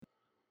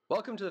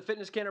Welcome to the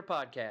Fitness Canner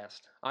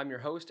Podcast. I'm your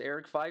host,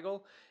 Eric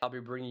Feigl. I'll be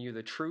bringing you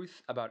the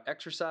truth about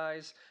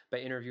exercise by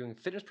interviewing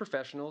fitness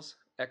professionals,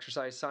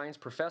 exercise science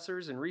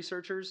professors and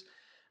researchers,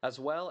 as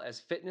well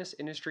as fitness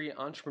industry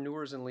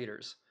entrepreneurs and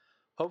leaders.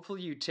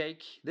 Hopefully you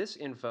take this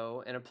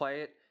info and apply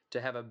it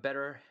to have a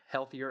better,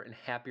 healthier, and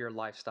happier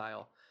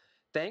lifestyle.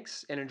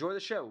 Thanks, and enjoy the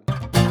show.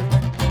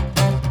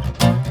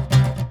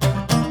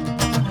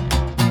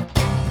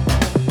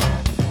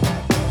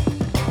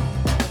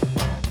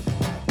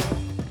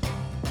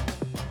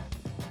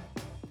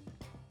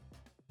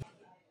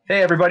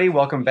 Hey everybody,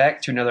 welcome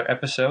back to another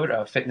episode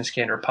of Fitness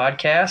Canner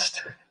Podcast.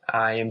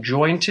 I am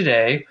joined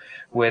today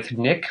with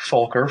Nick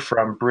Folker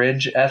from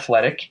Bridge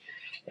Athletic,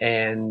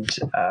 and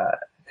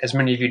as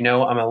many of you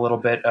know, I'm a little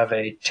bit of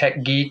a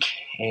tech geek,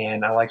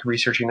 and I like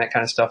researching that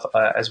kind of stuff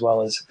as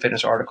well as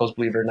fitness articles,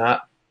 believe it or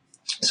not.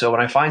 So when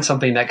I find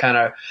something that kind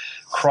of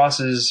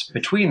crosses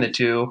between the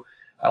two,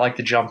 I like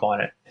to jump on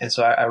it. And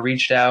so I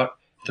reached out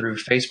through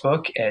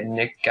Facebook, and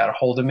Nick got a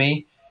hold of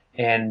me,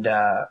 and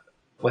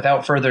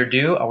without further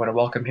ado, I want to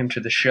welcome him to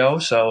the show.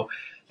 So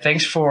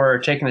thanks for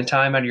taking the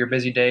time out of your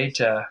busy day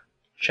to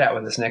chat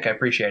with us, Nick. I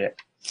appreciate it.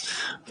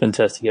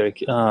 Fantastic, Eric.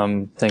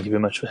 Thank you very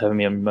much for having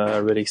me. I'm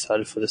really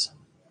excited for this.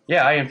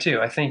 Yeah, I am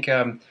too. I think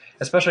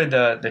especially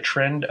the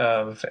trend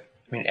of,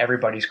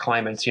 everybody's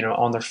climates,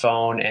 on their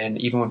phone and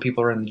even when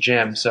people are in the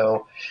gym.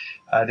 So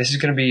this is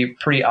going to be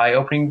pretty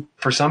eye-opening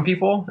for some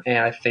people, and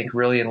I think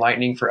really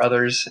enlightening for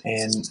others.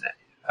 And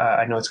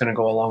I know it's going to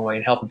go a long way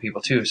in helping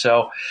people too.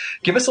 So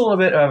give us a little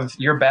bit of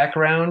your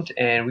background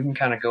and we can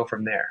kind of go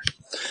from there.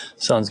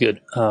 Sounds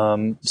good.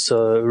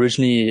 So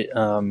originally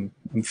I'm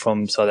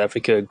from South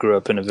Africa, grew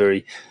up in a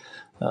very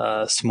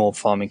small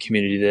farming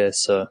community there.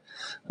 So,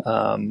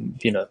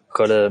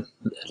 got a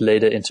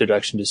later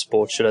introduction to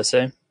sports, should I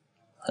say.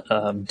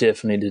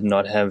 Definitely did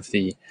not have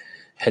the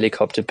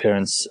helicopter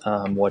parents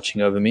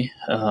watching over me.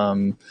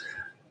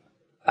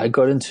 I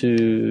got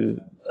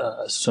into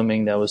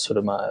swimming. That was sort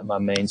of my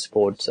main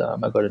sport.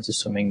 I got into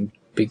swimming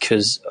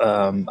because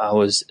I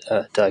was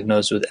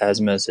diagnosed with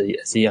asthma as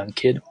a young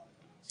kid,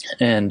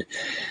 and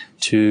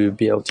to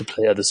be able to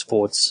play other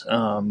sports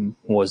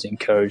was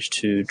encouraged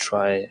to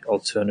try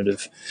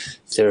alternative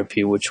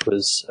therapy, which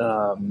was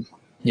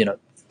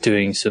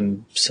doing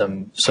some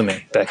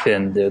swimming. Back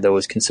then that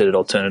was considered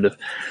alternative.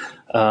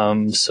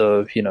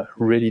 So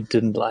really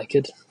didn't like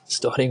it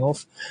starting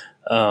off,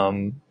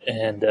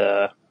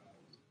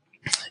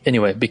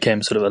 anyway, it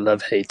became sort of a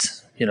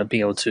love-hate,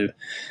 being able to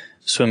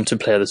swim to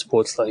play other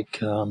sports like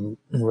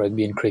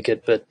rugby and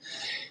cricket. But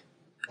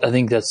I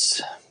think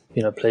that's,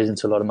 plays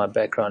into a lot of my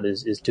background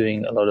is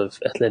doing a lot of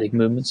athletic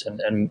movements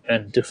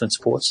and different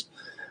sports.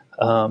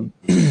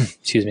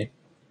 Excuse me.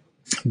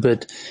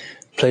 But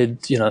played,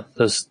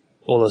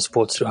 all those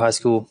sports through high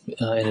school.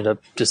 Ended up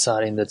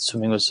deciding that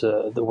swimming was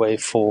the way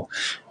for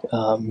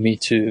me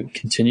to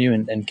continue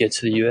and get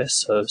to the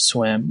US. So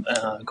swam,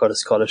 got a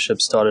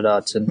scholarship, started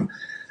out in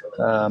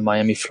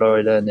Miami,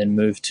 Florida, and then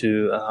moved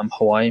to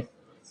Hawaii.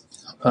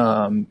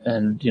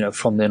 And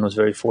from then was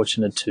very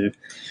fortunate to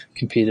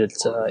compete at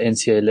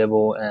NCAA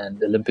level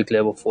and Olympic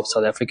level for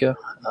South Africa.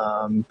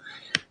 And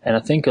I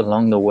think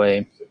along the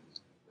way,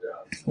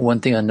 one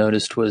thing I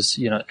noticed was,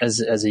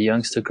 as a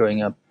youngster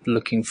growing up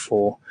looking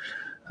for,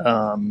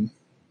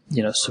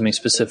 swimming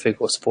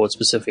specific or sport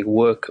specific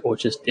work, or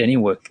just any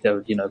work that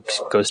would,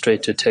 go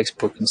straight to a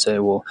textbook and say,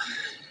 well,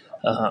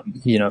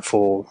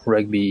 for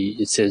rugby,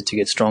 it says to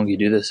get strong, you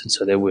do this. And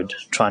so they would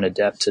try and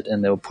adapt it,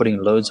 and they were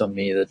putting loads on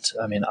me that,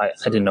 I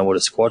didn't know what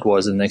a squat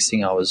was. And the next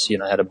thing I was,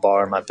 had a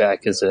bar on my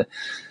back as a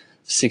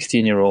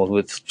 16-year-old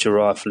with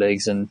giraffe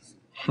legs and,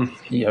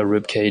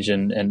 rib cage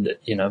and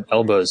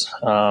elbows.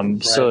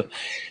 Right. So,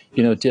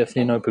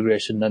 definitely no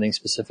progression, nothing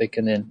specific.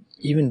 And then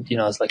even,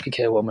 I was like,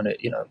 okay, well, I'm going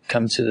to,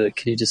 come to the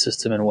collegiate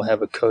system and we'll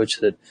have a coach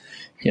that,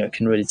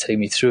 can really take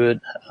me through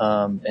it.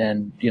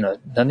 And,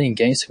 nothing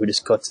against it. We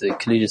just got to the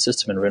collegiate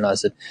system and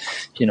realized that,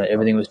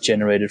 everything was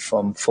generated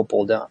from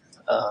football down.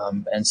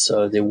 And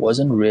so there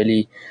wasn't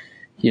really,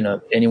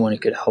 anyone who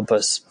could help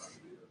us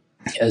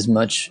as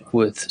much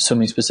with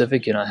swimming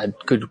specific. I had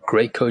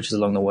great coaches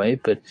along the way,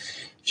 but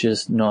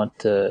just not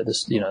the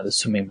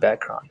swimming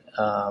background.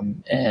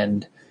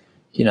 And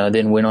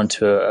then went on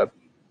to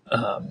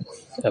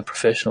a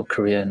professional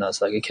career, and I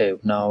was like, okay,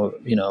 now,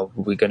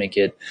 we're going to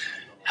get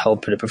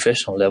help at a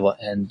professional level.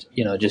 And,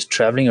 just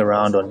traveling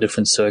around on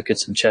different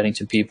circuits and chatting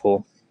to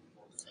people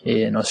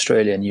in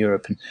Australia and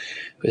Europe. And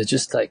it was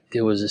just like,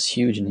 there was this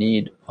huge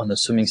need on the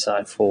swimming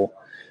side for,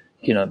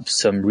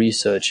 some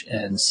research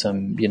and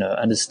some,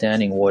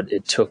 understanding what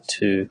it took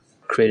to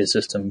create a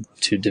system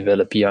to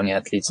develop young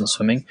athletes in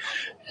swimming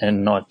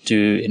and not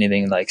do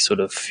anything like sort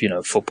of,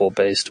 football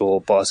based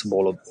or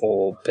basketball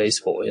or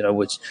baseball,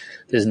 which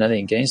there's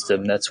nothing against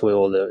them. That's where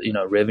all the,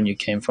 revenue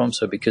came from.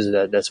 So because of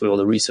that, that's where all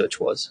the research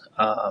was,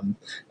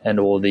 and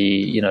all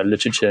the,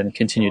 literature and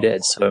continued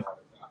ed. So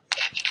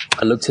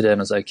I looked at it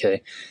and I was like,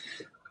 okay,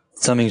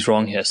 something's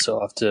wrong here.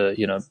 So after,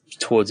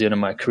 towards the end of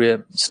my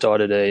career,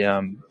 started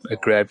a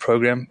grad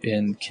program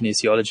in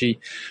kinesiology,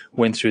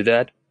 went through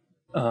that.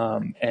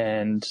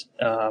 and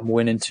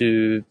went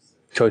into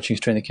coaching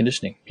strength and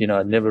conditioning.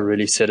 I'd never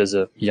really said as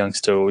a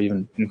youngster or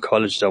even in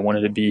college that I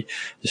wanted to be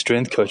a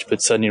strength coach,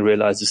 but suddenly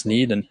realized this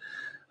need and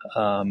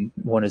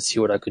wanted to see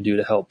what I could do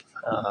to help.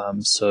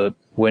 So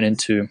went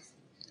into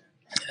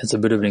as a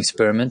bit of an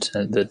experiment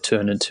that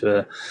turned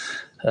into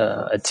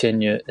a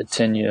 10-year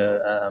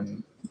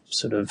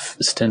sort of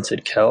stint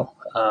at Cal,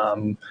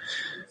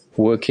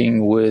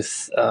 working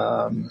with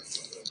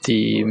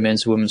the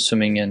men's and women's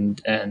swimming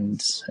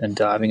and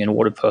diving and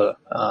water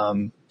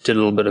polo. Did a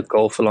little bit of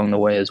golf along the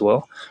way as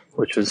well,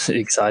 which was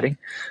exciting.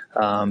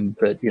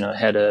 But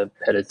had a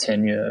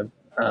 10-year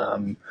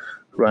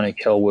run at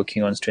Cal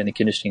working on strength and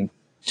conditioning,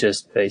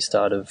 just based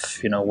out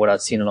of what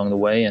I'd seen along the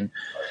way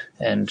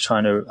and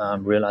trying to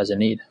realize a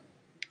need.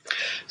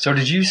 So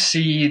did you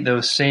see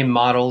those same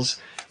models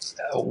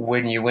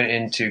when you went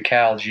into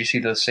Cal? Did you see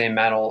those same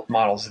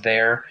models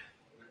there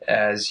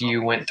as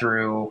you went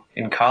through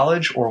in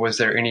college, or was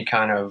there any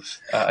kind of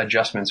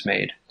adjustments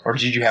made, or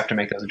did you have to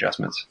make those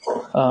adjustments?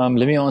 Let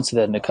me answer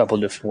that in a couple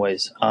of different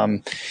ways.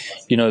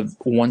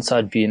 Once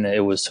I'd been there,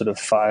 it was sort of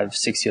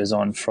 5-6 years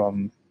on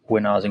from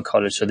when I was in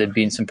college, so there'd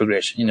been some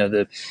progression.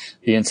 The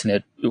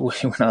internet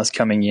when I was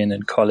coming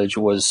in college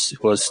was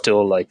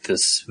still like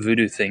this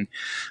voodoo thing.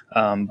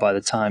 By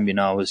the time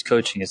I was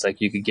coaching, it's like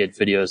you could get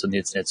videos on the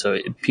internet. So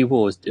it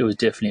was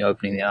definitely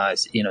opening the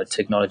eyes.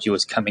 Technology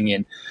was coming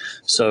in.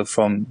 So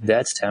from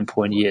that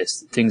standpoint,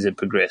 yes, things had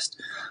progressed.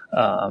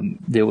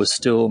 There was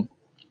still,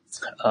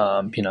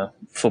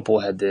 football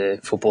had their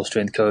football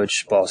strength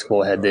coach,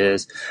 basketball had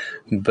theirs.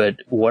 But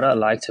what I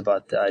liked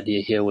about the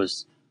idea here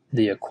was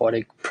the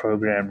aquatic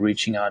program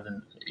reaching out,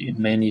 and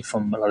mainly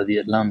from a lot of the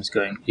alums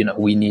going,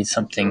 we need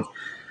something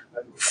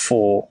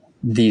for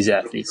these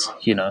athletes.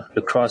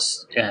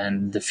 Lacrosse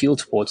and the field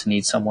sports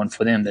need someone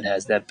for them that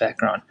has that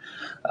background,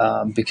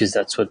 because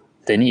that's what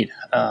they need.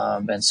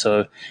 And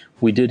so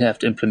we did have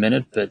to implement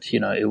it, but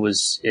it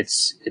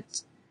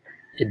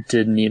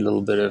did need a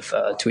little bit of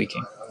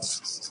tweaking.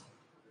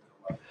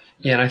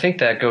 Yeah, and I think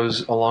that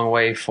goes a long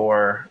way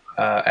for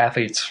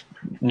athletes,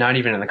 not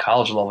even in the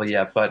college level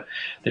yet, but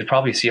they'd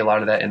probably see a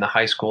lot of that in the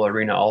high school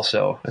arena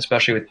also,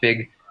 especially with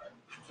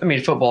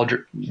football,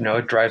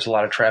 it drives a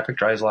lot of traffic,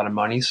 drives a lot of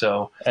money.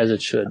 So as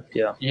it should,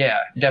 yeah. Yeah,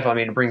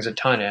 definitely. It brings a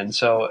ton in.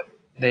 So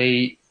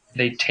they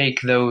take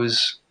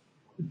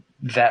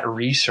that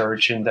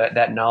research and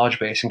that knowledge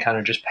base and kind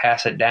of just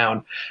pass it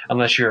down,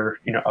 unless you're,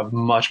 a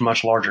much,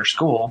 much larger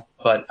school.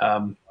 But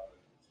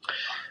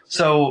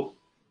so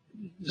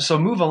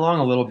move along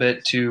a little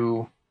bit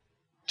to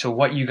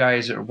what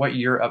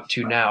you're up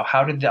to now.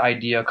 How did the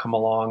idea come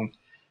along?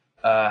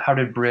 How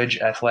did Bridge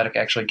Athletic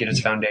actually get its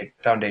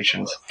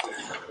foundations?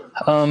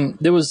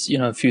 There was,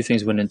 a few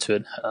things went into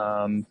it.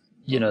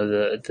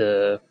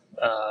 The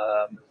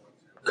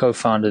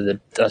co-founder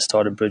that I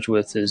started Bridge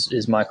with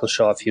is Michael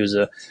Scharf. He was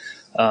a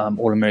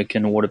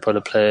All-American water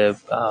polo player.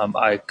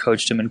 I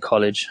coached him in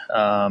college,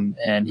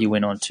 and he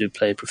went on to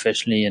play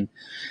professionally and,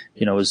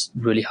 was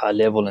really high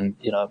level. And,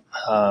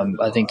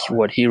 I think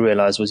what he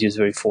realized was he was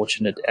very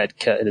fortunate at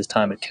his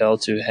time at Cal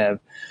to have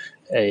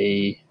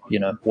a,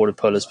 water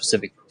polo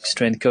specific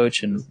strength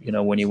coach. And,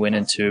 when he went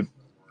into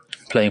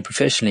playing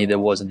professionally, that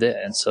wasn't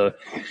there. And so,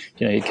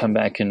 he'd come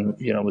back and,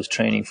 was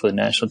training for the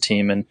national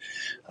team and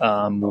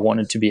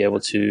wanted to be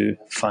able to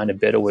find a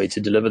better way to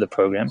deliver the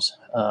programs,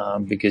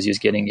 because he was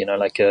getting,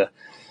 like a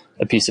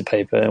piece of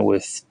paper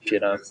with,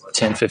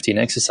 10, 15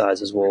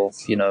 exercises. Well,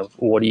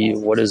 what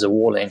is a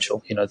wall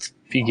angel?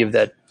 If you give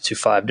that to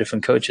 5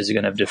 different coaches, you're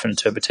going to have different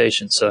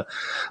interpretations. So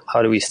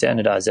how do we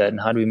standardize that, and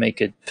how do we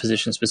make it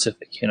position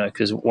specific?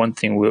 Because one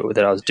thing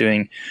that I was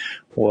doing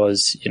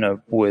was,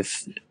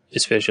 with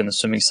especially on the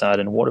swimming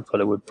side and water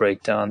polo, would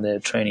break down their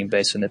training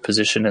based on their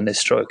position and their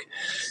stroke.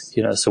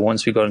 So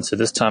once we got into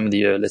this time of the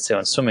year, let's say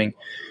on swimming,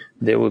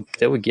 they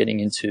were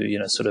getting into,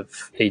 sort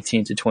of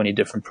 18 to 20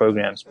 different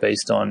programs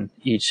based on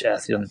each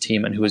athlete on the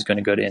team and who was going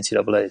to go to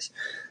NCAAs.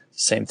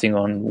 Same thing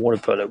on water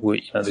polo.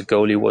 The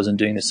goalie wasn't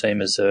doing the same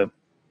as a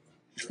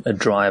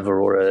driver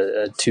or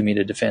a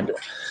 2-meter defender.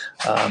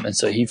 And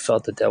so he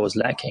felt that was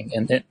lacking.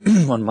 And then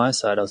on my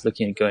side, I was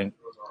looking at going,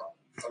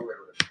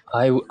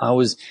 I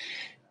was,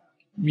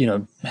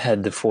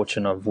 had the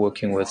fortune of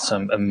working with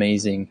some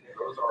amazing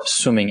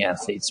swimming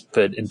athletes,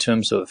 but in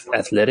terms of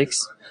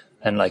athletics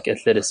and like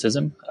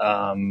athleticism,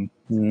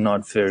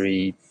 not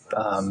very,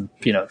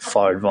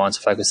 far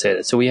advanced, if I could say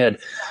that. So we had,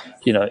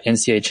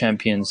 NCAA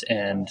champions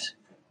and,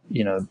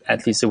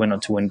 athletes that went on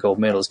to win gold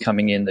medals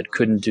coming in that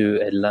couldn't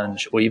do a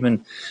lunge or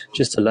even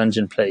just a lunge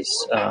in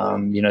place.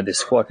 Their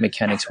squat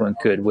mechanics weren't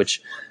good,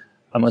 which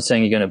I'm not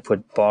saying you're going to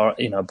put bar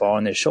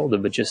on their shoulder,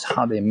 but just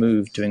how they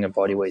move doing a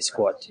bodyweight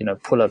squat.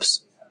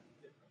 Pull-ups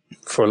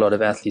for a lot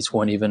of athletes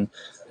weren't even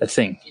a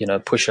thing.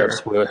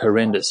 Push-ups were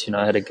horrendous.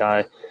 I had a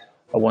guy,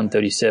 a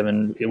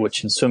 137,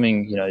 which in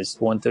swimming, is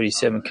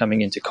 137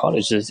 coming into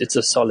college. It's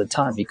a solid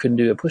time. He couldn't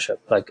do a push-up.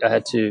 Like I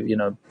had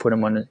to, put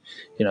him on,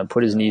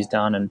 put his knees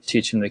down and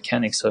teach him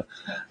mechanics. So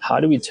how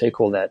do we take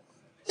all that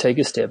take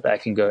a step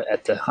back and go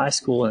at the high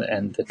school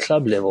and the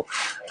club level,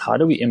 how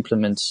do we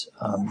implement,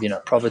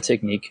 proper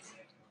technique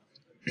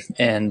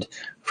and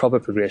proper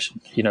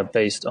progression,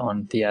 based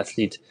on the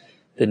athlete,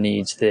 the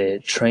needs, their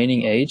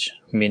training age,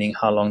 meaning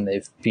how long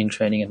they've been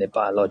training, and their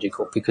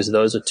biological, because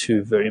those are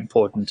two very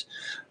important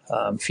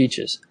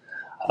features.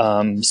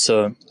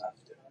 So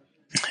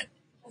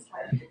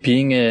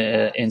being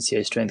a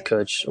NCAA strength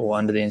coach or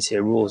under the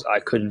NCAA rules, I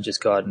couldn't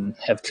just go out and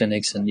have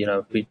clinics and,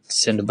 we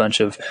send a bunch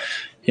of,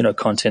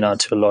 content out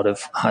to a lot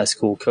of high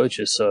school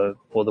coaches. So,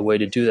 the way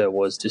to do that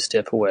was to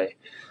step away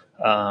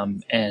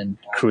and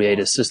create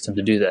a system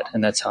to do that.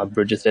 And that's how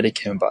Bridge Athletic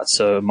came about.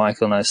 So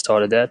Michael and I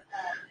started that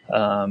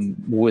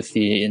with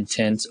the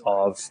intent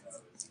of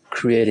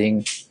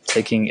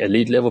taking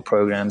elite level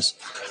programs,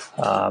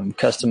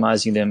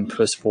 customizing them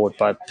per sport,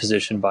 by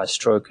position, by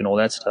stroke, and all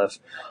that stuff.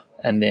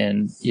 And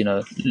then,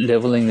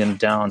 leveling them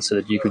down so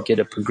that you could get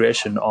a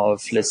progression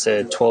of, let's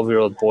say, a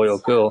 12-year-old boy or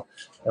girl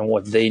and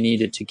what they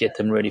needed to get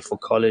them ready for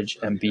college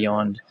and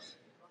beyond,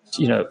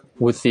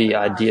 with the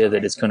idea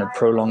that it's going to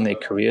prolong their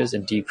careers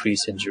and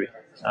decrease injury.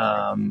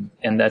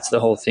 And that's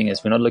the whole thing,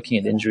 is we're not looking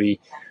at injury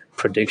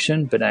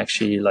prediction, but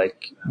actually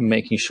like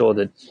making sure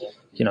that,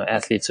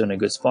 athletes are in a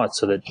good spot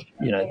so that,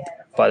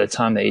 by the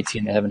time they're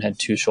 18, they haven't had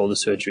 2 shoulder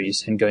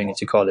surgeries and going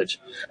into college,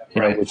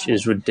 right. Which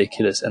is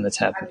ridiculous, and that's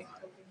happening.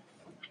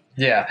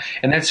 Yeah,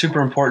 and that's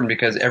super important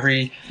because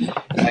I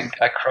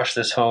crush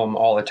this home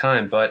all the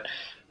time, but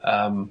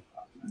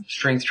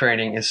strength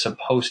training is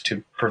supposed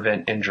to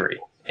prevent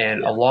injury.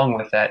 And along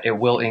with that, it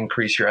will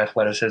increase your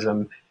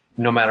athleticism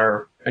no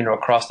matter,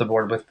 across the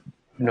board with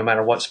no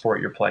matter what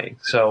sport you're playing.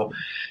 So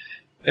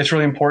it's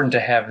really important to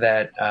have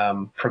that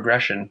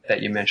progression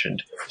that you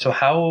mentioned.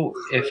 So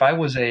if I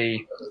was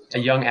a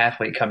young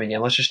athlete coming in,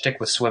 let's just stick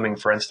with swimming,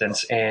 for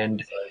instance,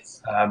 and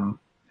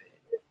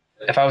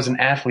if I was an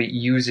athlete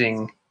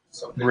using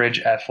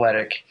Bridge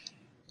Athletic,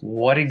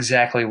 what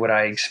exactly would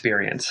I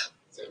experience?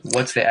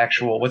 What's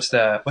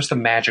the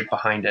magic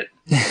behind it?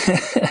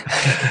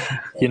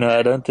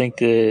 I don't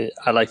think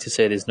I like to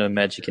say there's no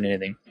magic in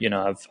anything.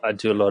 I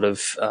do a lot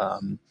of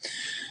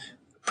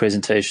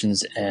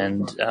presentations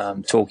and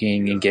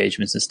talking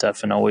engagements and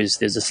stuff, and always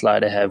there's a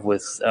slide I have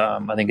with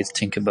I think it's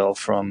Tinkerbell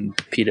from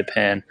Peter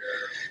Pan.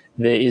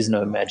 There is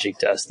no magic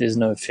dust. There's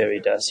no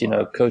fairy dust.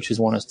 Coaches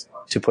want us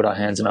to put our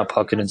hands in our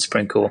pocket and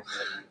sprinkle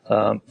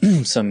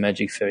some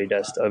magic fairy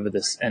dust over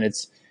this, and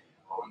it's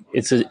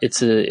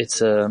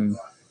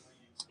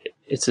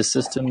a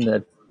system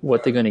that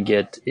what they're going to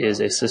get is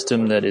a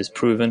system that is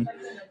proven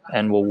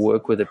and will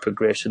work with a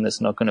progression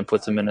that's not going to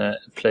put them in a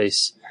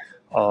place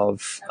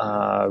of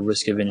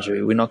risk of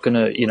injury. We're not going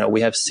to,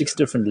 we have 6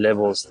 different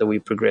levels that we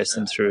progress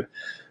them through,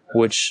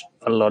 which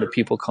a lot of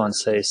people can't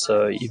say.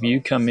 So if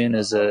you come in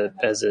as a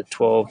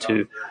 12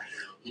 to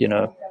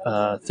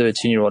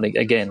 13-year-old,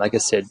 again, like I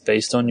said,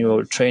 based on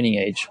your training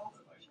age,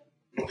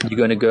 you're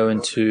going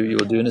to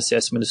you'll do an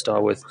assessment to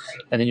start with,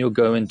 and then you'll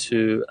go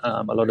into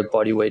a lot of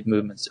body weight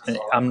movements. And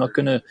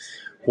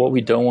what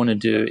we don't want to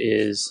do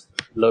is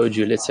load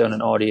you, let's say, on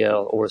an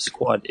RDL or a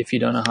squat if you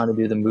don't know how to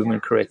do the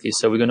movement correctly.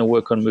 So we're going to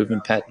work on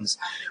movement patterns.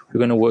 We're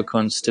going to work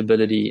on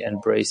stability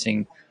and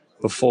bracing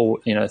before,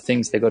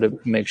 things they got to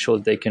make sure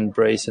that they can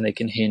brace and they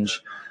can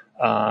hinge.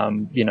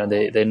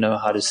 They know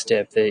how to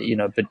step,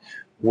 but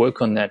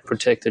work on that,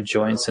 protect the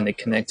joints and the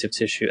connective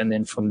tissue. And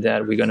then from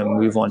that, we're going to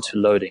move on to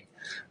loading.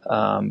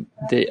 A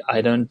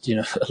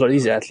lot of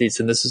these athletes,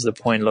 and this is the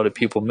point a lot of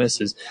people miss,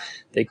 is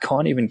they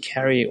can't even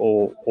carry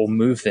or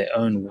move their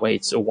own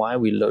weights. So why are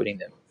we loading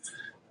them?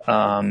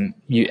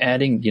 You're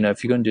adding,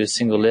 if you're going to do a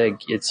single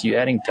leg, you're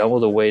adding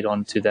double the weight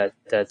onto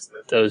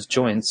those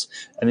joints,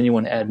 and then you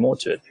want to add more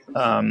to it.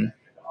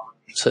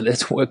 So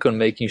let's work on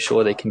making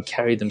sure they can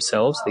carry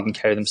themselves. They can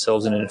carry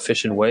themselves in an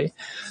efficient way,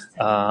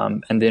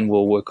 and then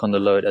we'll work on the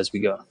load as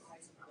we go.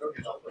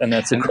 And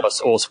that's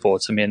across all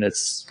sports. I mean,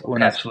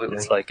 absolutely.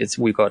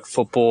 We got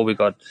football, we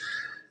got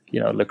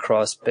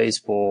lacrosse,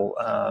 baseball,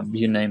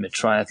 you name it,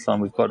 triathlon.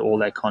 We've got all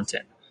that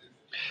content.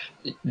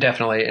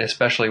 Definitely, and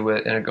especially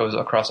and it goes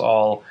across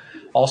all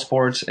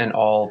sports and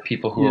all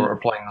people who are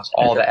playing those,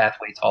 all the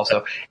athletes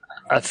also.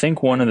 I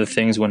think one of the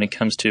things when it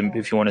comes to,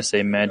 if you want to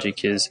say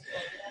magic, is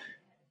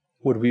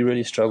what we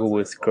really struggled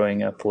with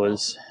growing up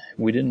was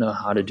we didn't know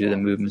how to do the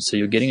movements. So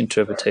you're getting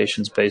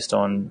interpretations based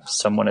on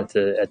someone at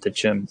the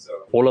gym.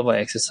 All of our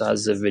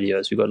exercises are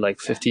videos. We've got like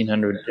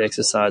 1,500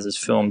 exercises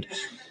filmed.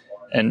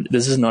 And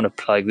this is not a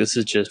plug. This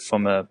is just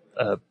from a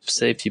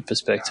safety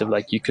perspective.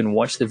 Like, you can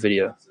watch the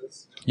video.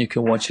 You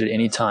can watch it at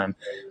any time.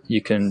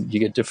 You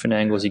get different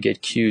angles, you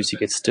get cues, you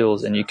get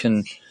stills, and you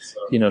can,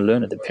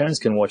 learn it. The parents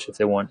can watch it if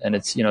they want. And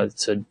it's,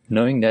 so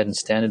knowing that and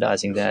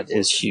standardizing that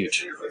is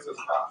huge.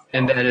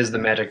 And that is the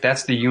magic.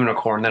 That's the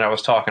unicorn that I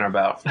was talking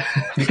about,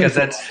 because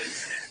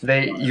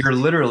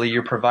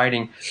you're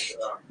providing,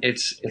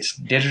 it's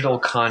digital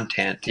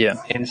content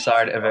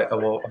inside of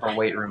a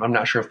weight room. I'm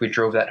not sure if we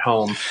drove that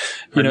home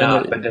or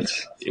not, but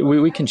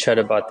we can chat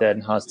about that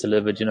and how it's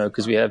delivered,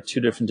 because we have 2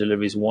 different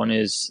deliveries. One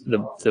is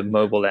the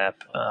mobile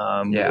app,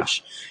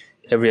 which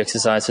every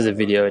exercise has a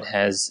video. It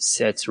has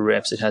sets,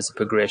 reps. It has a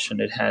progression.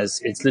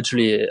 It's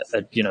literally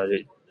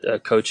a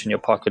coach in your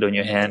pocket or in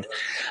your hand,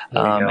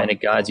 and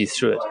it guides you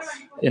through it.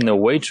 In the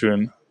weight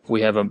room,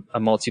 we have a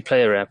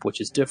multiplayer app,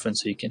 which is different.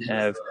 So you can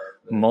have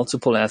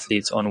multiple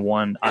athletes on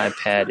one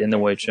iPad in the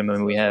weight room.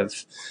 And we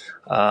have,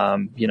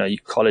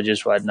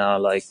 colleges right now,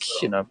 like,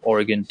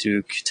 Oregon,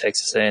 Duke,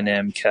 Texas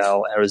A&M,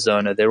 Cal,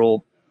 Arizona, they're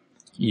all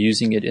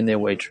using it in their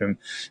weight room,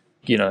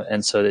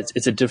 and so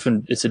it's a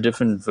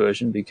different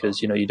version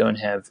because, you don't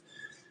have,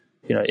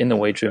 in the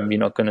weight room, you're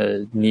not going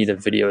to need a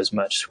video as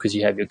much because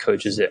you have your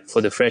coaches there.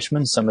 For the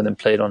freshmen, some of them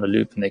play it on a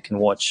loop and they can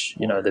watch,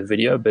 the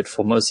video. But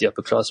for most of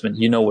the upperclassmen,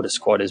 you know what a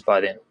squat is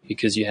by then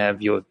because you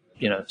have your,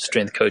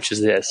 strength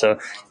coaches there. So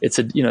it's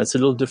a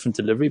little different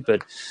delivery,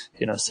 but,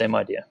 same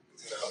idea.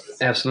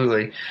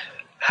 Absolutely.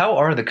 How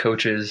are the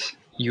coaches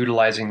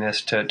utilizing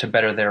this to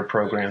better their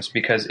programs?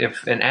 Because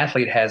if an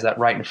athlete has that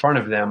right in front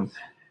of them,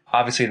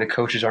 obviously the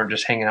coaches aren't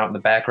just hanging out in the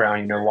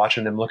background,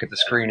 watching them look at the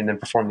screen and then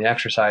perform the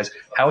exercise.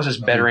 How is this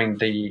bettering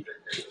the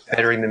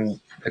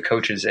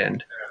coaches'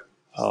 end?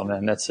 Oh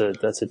man, that's a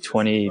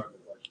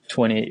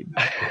 2020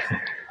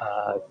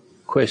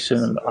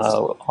 question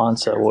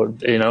answer. Or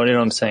you know what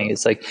I'm saying?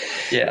 It's like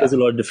there's a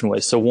lot of different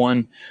ways. So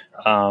one,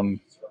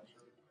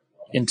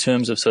 in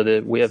terms of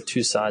we have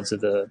two sides of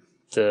the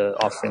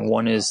offering.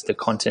 One is the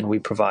content we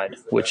provide,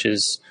 which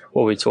is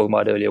what we were talking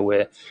about earlier,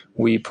 where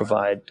we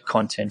provide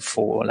content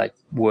for like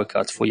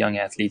workouts for young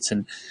athletes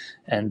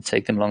and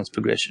take them along this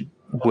progression.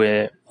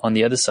 Where on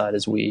the other side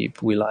is we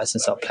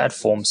license our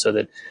platform so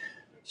that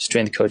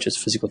strength coaches,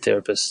 physical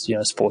therapists,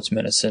 sports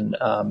medicine,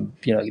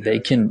 they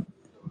can,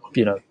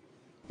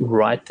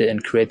 write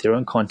and create their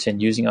own content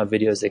using our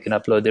videos. They can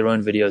upload their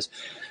own videos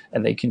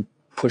and they can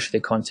push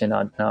their content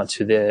out now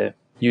to their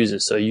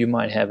users. So you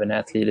might have an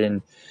athlete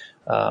in,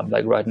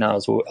 like right now, I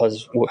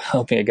was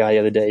helping a guy the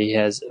other day. He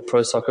has a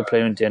pro soccer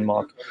player in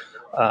Denmark,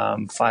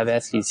 5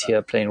 athletes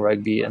here playing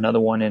rugby,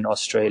 another one in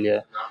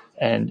Australia,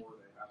 and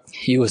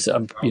he was,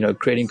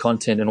 creating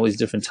content in all these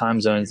different time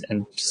zones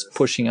and just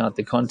pushing out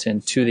the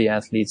content to the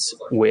athletes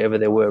wherever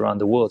they were around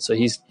the world. So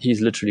he's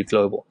literally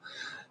global.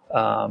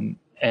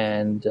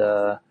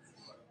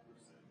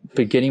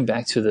 But getting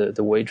back to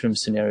the weight room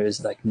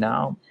scenarios, like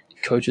now,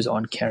 coaches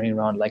aren't carrying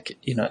around like,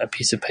 a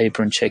piece of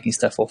paper and checking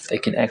stuff off. They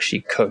can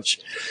actually coach.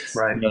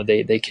 Right.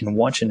 They can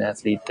watch an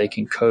athlete, they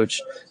can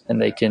coach,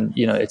 and they can,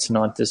 it's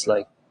not this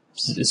like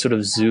sort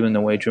of zoo in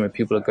the weight room where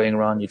people are going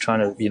around. You're trying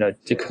to,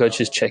 the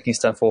coach is checking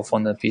stuff off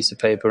on the piece of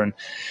paper, and,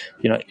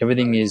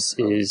 everything is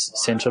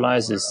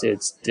centralized.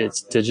 It's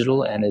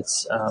digital, and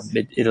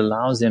it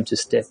allows them to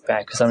step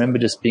back. Cause I remember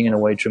just being in a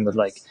weight room with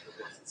like,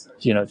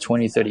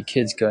 20, 30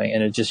 kids going,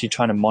 and you're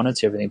trying to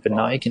monitor everything. But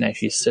now you can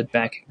actually sit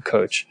back and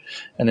coach.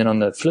 And then on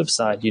the flip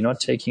side, you're not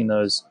taking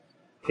those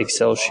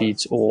Excel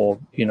sheets or,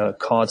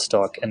 card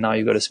stock. And now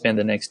you've got to spend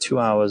the next 2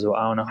 hours or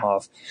hour and a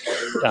half,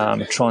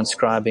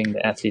 transcribing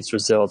the athlete's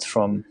results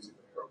from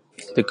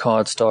the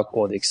card stock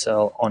or the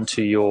Excel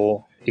onto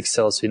your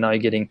Excel. So now you're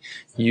getting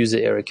user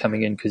error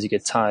coming in because you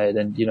get tired,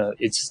 and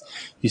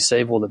you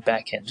save all the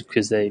back end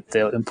because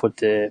they'll input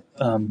their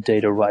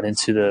data right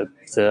into the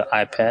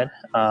iPad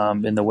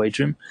in the weight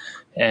room,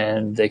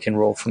 and they can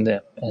roll from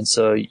there. And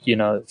so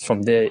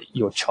from there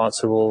your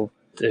charts are all,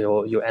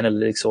 your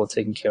analytics are all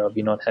taken care of.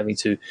 You're not having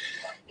to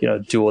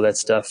do all that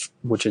stuff,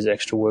 which is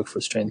extra work for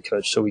a strength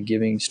coach. So we're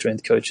giving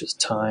strength coaches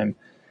time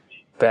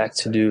back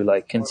to do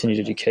like continued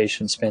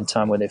education, spend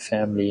time with their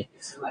family,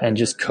 and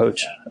just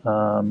coach.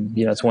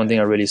 It's one thing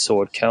I really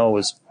saw at Cal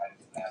was,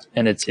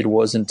 and it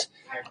was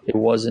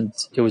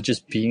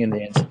just being in the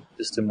NCAA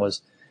system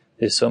was,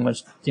 there's so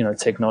much,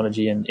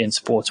 technology in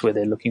sports where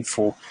they're looking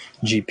for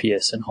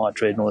GPS and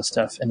heart rate and all that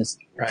stuff. And it's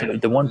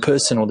the one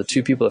person or the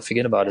two people I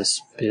forget about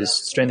is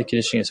strength and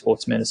conditioning and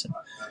sports medicine.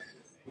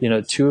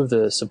 2 of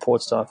the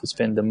support staff would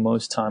spend the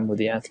most time with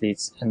the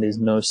athletes, and there's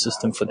no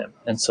system for them.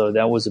 And so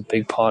that was a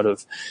big part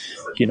of,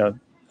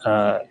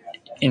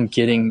 in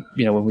getting,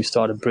 when we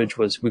started Bridge,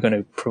 was we're going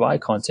to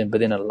provide content, but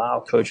then allow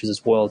coaches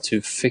as well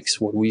to fix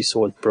what we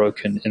saw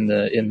broken in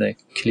the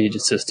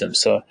collegiate system.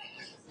 So,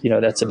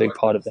 that's a big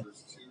part of it.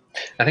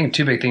 I think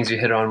 2 big things you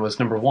hit on was,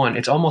 number one,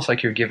 it's almost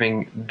like you're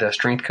giving the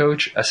strength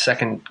coach a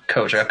second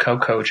coach, a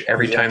co-coach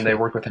every time they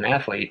work with an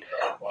athlete.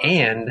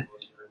 And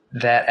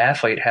that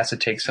athlete has to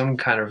take some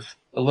kind of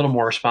a little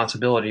more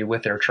responsibility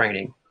with their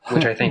training,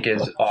 which I think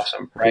is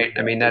awesome, right?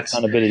 I mean, that's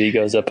accountability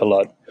goes up a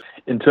lot.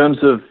 In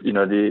terms of,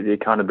 the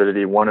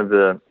accountability, one of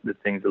the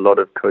things a lot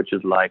of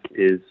coaches like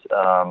is,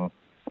 all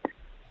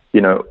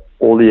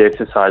the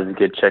exercises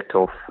get checked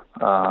off.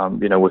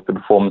 With the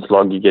performance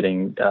log, you're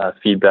getting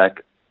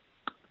feedback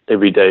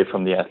every day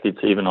from the athletes.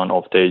 Even on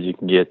off days, you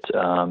can get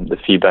the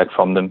feedback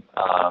from them.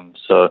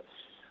 So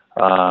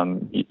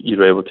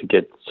you're able to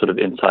get sort of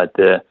insight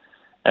there.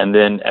 And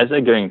then as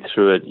they're going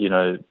through it,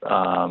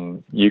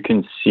 you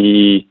can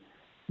see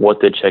what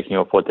they're checking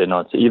off, what they're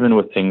not. So even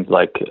with things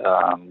like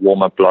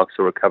warm-up blocks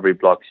or recovery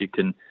blocks, you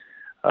can,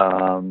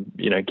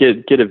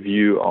 get a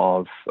view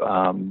of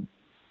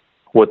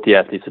what the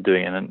athletes are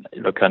doing. And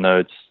look, I know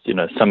it's,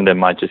 some of them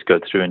might just go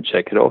through and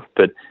check it off,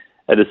 but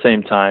at the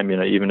same time,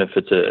 even if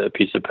it's a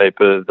piece of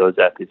paper, those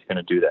athletes are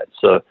going to do that.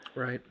 So,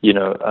 right.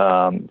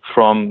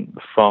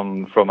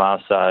 From our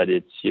side,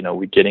 it's,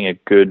 we're getting a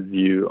good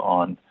view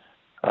on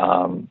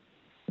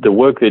the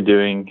work they're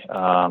doing,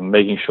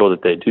 making sure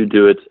that they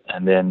do it.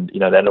 And then,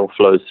 that all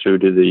flows through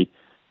to the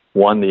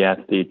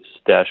athlete's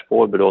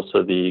dashboard, but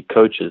also the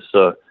coaches.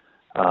 So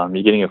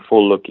you're getting a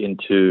full look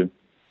into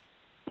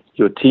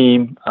your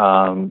team,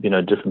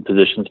 different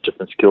positions,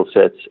 different skill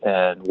sets,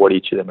 and what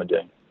each of them are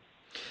doing.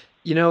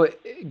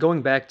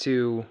 Going back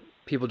to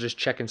people just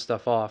checking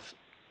stuff off,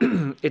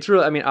 it's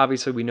really,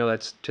 obviously we know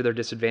that's to their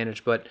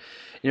disadvantage, but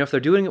if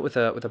they're doing it with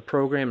a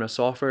program and a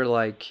software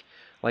like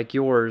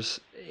yours,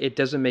 it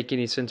doesn't make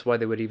any sense why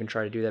they would even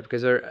try to do that,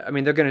 because they're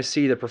going to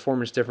see the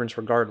performance difference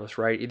regardless,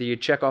 right? Either you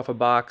check off a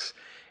box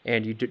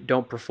and you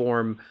don't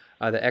perform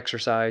the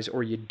exercise,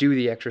 or you do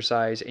the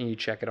exercise and you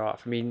check it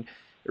off.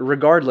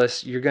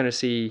 Regardless, you're going to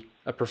see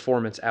a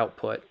performance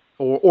output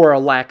or a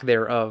lack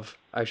thereof,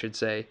 I should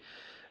say.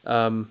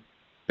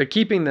 But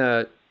keeping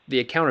the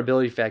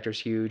accountability factor is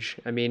huge.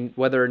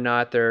 Whether or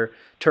not they're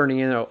turning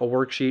in a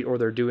worksheet or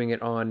they're doing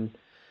it on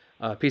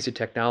a piece of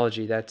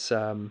technology, that's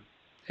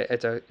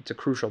it's a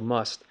crucial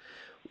must.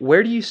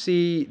 Where do you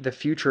see the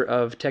future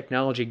of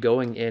technology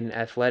going in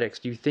athletics?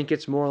 Do you think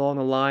it's more along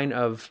the line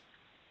of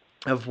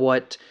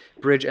what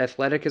Bridge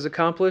Athletic has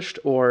accomplished,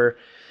 or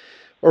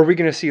are we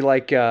going to see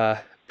like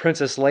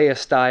Princess Leia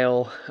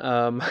style,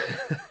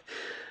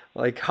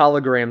 like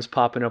holograms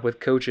popping up with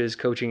coaches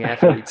coaching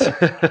athletes?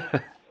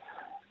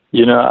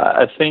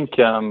 I think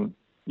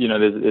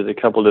there's a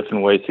couple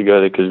different ways to go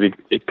there, because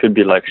it could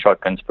be like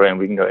shotgun spray and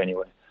we can go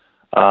anywhere.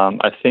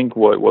 I think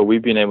what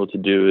we've been able to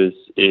do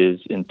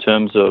is in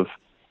terms of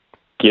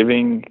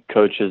giving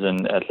coaches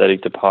and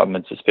athletic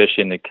departments,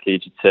 especially in the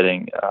collegiate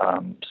setting,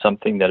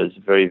 something that is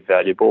very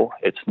valuable.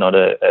 It's not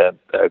a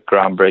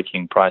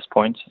groundbreaking price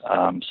point,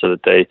 so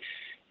that they,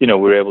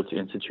 we're able to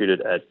institute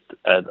it at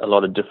a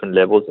lot of different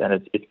levels, and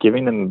it's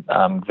giving them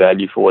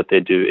value for what they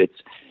do.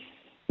 It's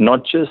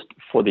not just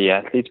for the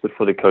athletes, but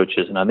for the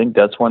coaches. And I think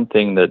that's one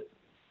thing that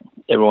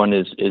everyone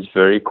is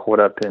very caught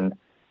up in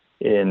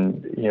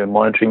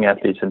monitoring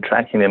athletes and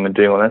tracking them and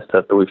doing all that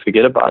stuff, but we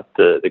forget about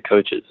the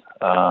coaches.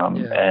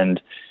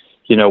 And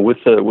with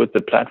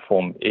the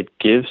platform, it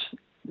gives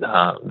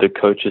the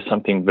coaches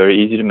something very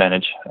easy to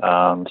manage,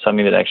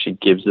 something that actually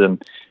gives them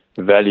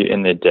value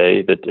in their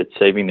day, that it's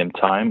saving them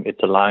time,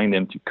 it's allowing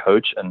them to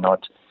coach and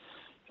not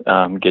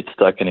get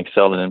stuck in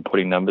Excel and then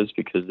putting numbers,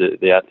 because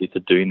the athletes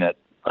are doing that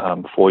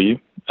for you.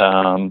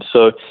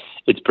 So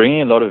it's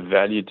bringing a lot of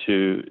value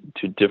to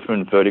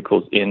different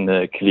verticals in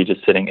the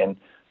collegiate setting, and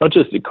not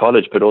just in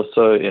college, but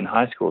also in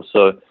high school.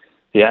 So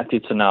the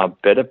athletes are now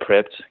better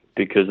prepped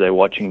because they're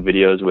watching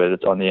videos, whether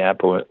it's on the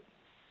app or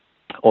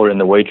in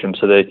the weight room.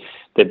 So they're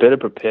better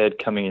prepared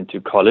coming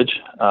into college.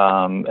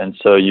 And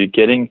so you're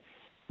getting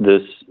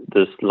this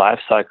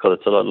life cycle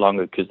that's a lot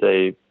longer, because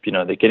they're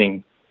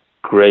getting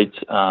great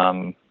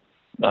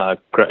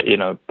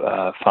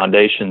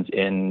foundations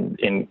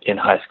in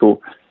high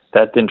school.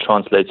 That then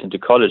translates into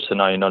college. So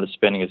now you're not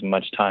spending as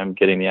much time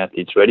getting the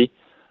athletes ready.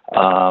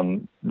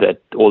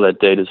 That all that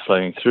data is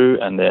flowing through,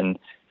 and then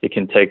it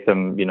can take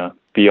them,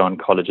 beyond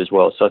college as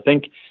well. So I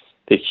think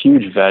the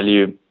huge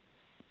value,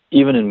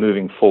 even in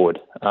moving forward,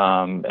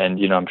 and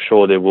I'm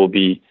sure there will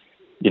be,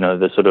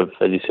 the sort of,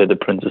 as you said, the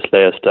Princess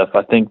Leia stuff.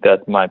 I think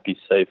that might be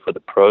safe for the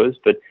pros,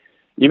 but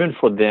even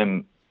for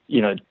them,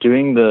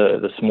 doing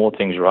the small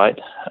things right,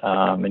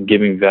 and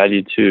giving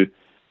value to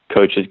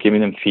coaches,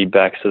 giving them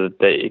feedback so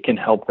that it can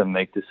help them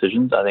make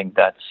decisions. I think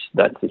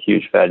that's a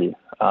huge value.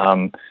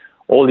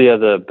 All the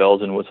other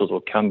bells and whistles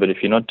will come, but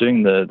if you're not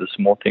doing the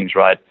small things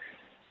right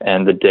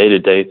and the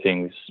day-to-day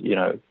things,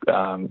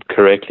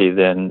 correctly,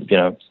 then,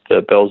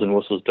 the bells and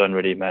whistles don't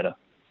really matter.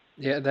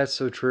 Yeah, that's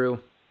so true.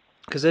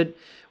 Because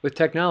with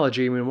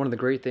technology, one of the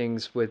great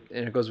things and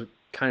it goes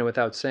kind of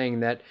without saying,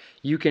 that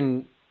you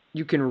can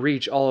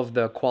reach all of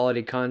the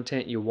quality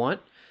content you want,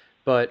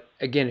 but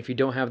again, if you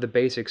don't have the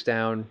basics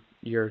down,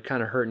 you're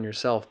kind of hurting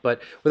yourself.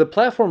 But with a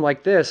platform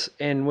like this,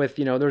 and with,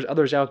 there's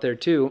others out there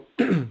too,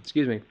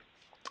 excuse me,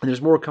 and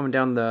there's more coming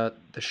down the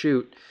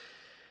chute,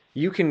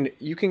 you can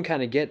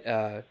kind of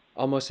get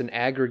almost an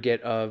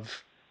aggregate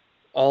of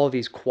all of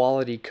these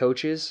quality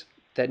coaches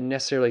that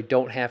necessarily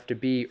don't have to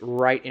be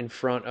right in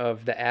front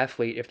of the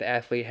athlete. If the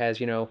athlete has,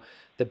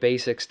 the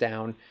basics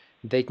down,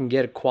 they can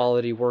get a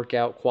quality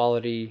workout,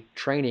 quality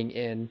training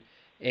in,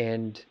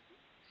 and,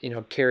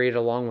 carry it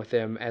along with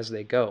them as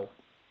they go,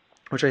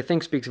 which I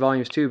think speaks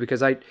volumes too,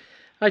 because I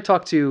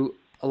talk to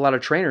a lot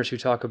of trainers who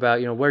talk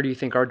about, where do you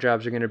think our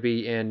jobs are going to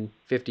be in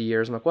 50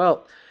 years? I'm like,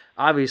 well,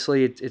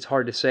 obviously it's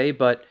hard to say,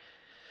 but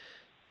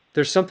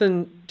there's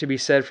something to be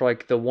said for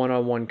like the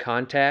one-on-one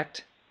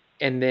contact.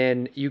 And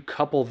then you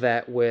couple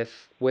that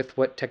with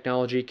what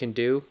technology can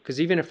do.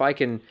 Because even if I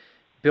can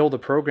build a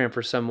program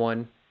for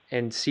someone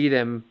and see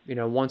them,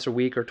 once a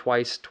week or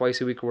twice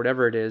a week or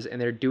whatever it is, and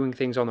they're doing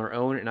things on their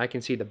own, and I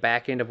can see the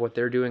back end of what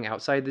they're doing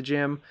outside the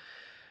gym,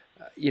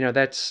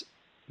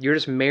 you're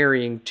just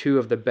marrying two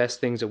of the best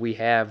things that we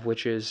have,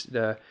 which is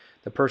the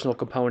personal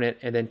component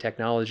and then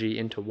technology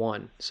into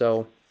one.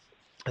 So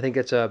I think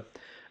it's a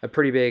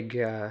pretty big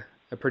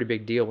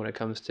deal when it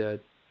comes to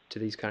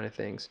these kind of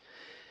things.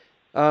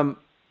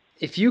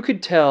 If you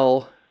could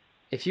tell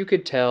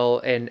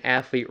an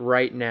athlete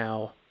right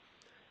now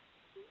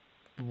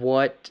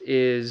what's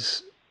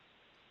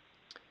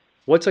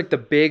like the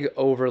big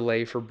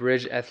overlay for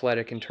Bridge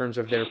Athletic in terms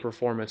of their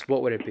performance,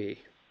 what would it be?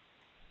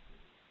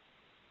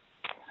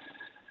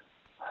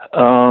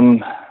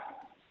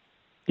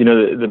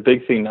 The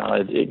big thing now,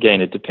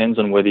 again, it depends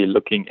on whether you're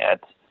looking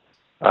at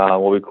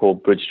what we call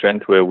Bridge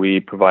Strength, where we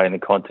provide the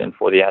content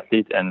for the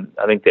athlete, and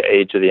I think the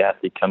age of the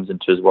athlete comes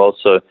into as well.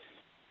 So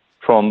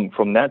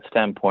from that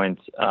standpoint,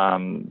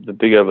 the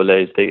big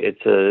overlay is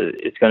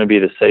it's going to be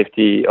the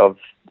safety of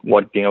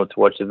being able to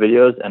watch the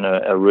videos and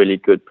a really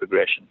good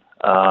progression.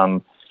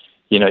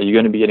 You're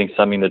going to be getting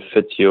something that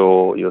fits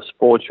your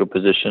sport, your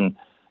position,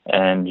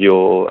 and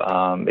your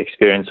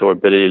experience or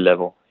ability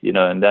level.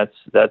 And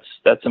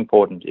that's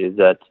important. Is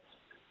that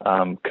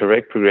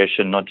correct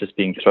progression, not just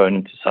being thrown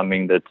into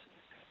something that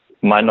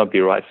might not be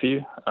right for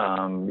you.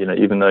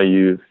 Even though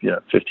you're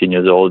 15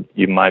 years old,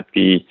 you might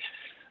be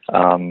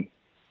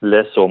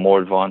less or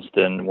more advanced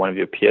than one of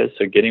your peers.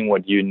 So getting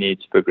what you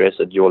need to progress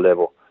at your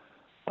level.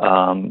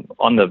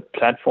 On the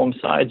platform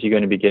side, you're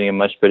going to be getting a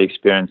much better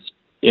experience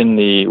in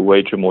the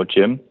weight room or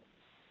gym,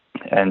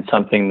 and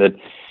something that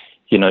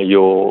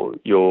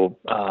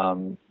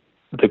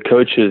the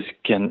coaches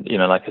can,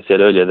 like I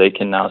said earlier, they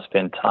can now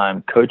spend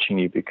time coaching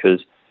you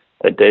because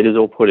that data is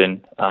all put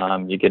in.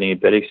 You're getting a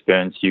better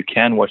experience. You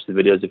can watch the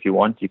videos if you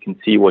want. You can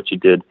see what you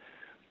did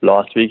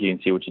last week. You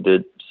can see what you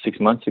did 6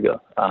 months ago.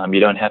 You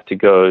don't have to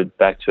go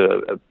back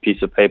to a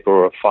piece of paper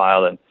or a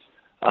file and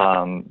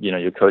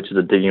your coaches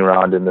are digging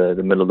around in the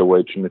middle of the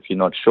weight room if you're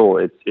not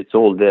sure. It's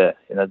all there.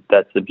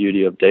 That's the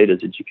beauty of data,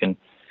 is that you can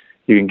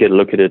get a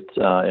look at it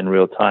in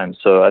real time.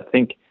 So I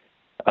think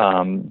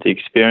the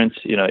experience,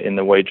 in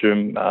the weight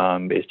room,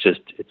 it's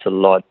a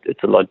lot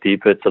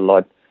deeper. It's a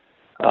lot.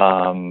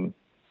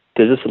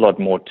 There's just a lot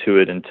more to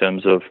it in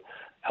terms of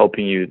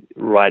helping you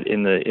right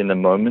in the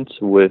moment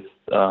with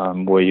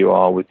where you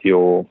are with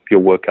your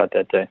workout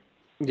that day.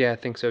 Yeah, I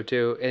think so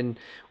too. And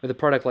with a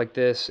product like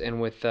this,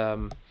 and with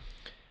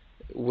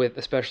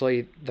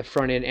especially the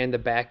front end and the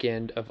back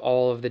end of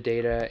all of the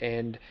data,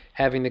 and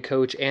having the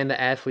coach and the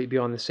athlete be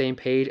on the same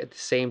page at the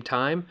same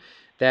time,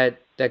 that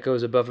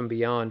goes above and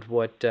beyond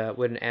what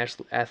an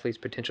athlete's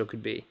potential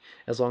could be,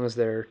 as long as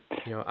they're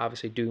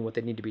obviously doing what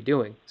they need to be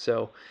doing.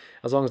 So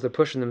as long as they're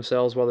pushing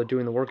themselves while they're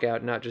doing the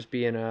workout, not just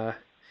being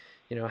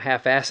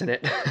half-assing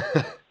it.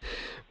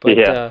 But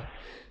yeah.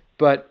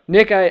 But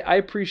Nick, I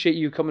appreciate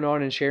you coming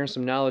on and sharing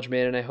some knowledge,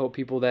 man, and I hope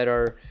people that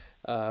are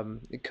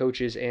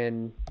coaches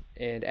and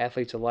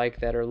athletes alike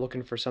that are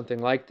looking for something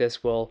like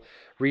this will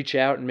reach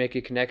out and make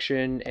a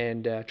connection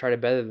and try to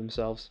better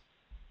themselves.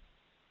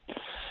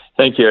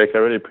 Thank you, Eric. I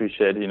really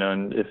appreciate it.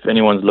 And if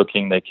anyone's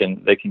looking, they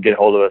can get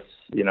hold of us,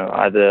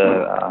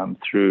 either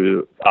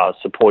through our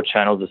support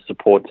channels, the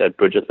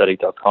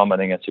support@bridgeathletic.com. I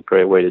think that's a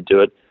great way to do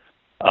it.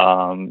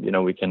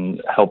 We can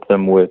help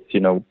them with,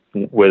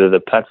 whether the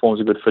platform's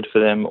a good fit for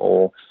them,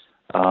 or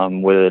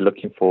whether they're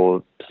looking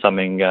for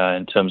something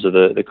in terms of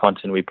the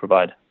content we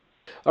provide.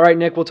 All right,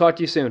 Nick, we'll talk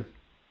to you soon.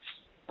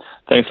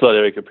 Thanks a lot,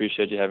 Eric.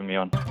 Appreciate you having me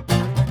on.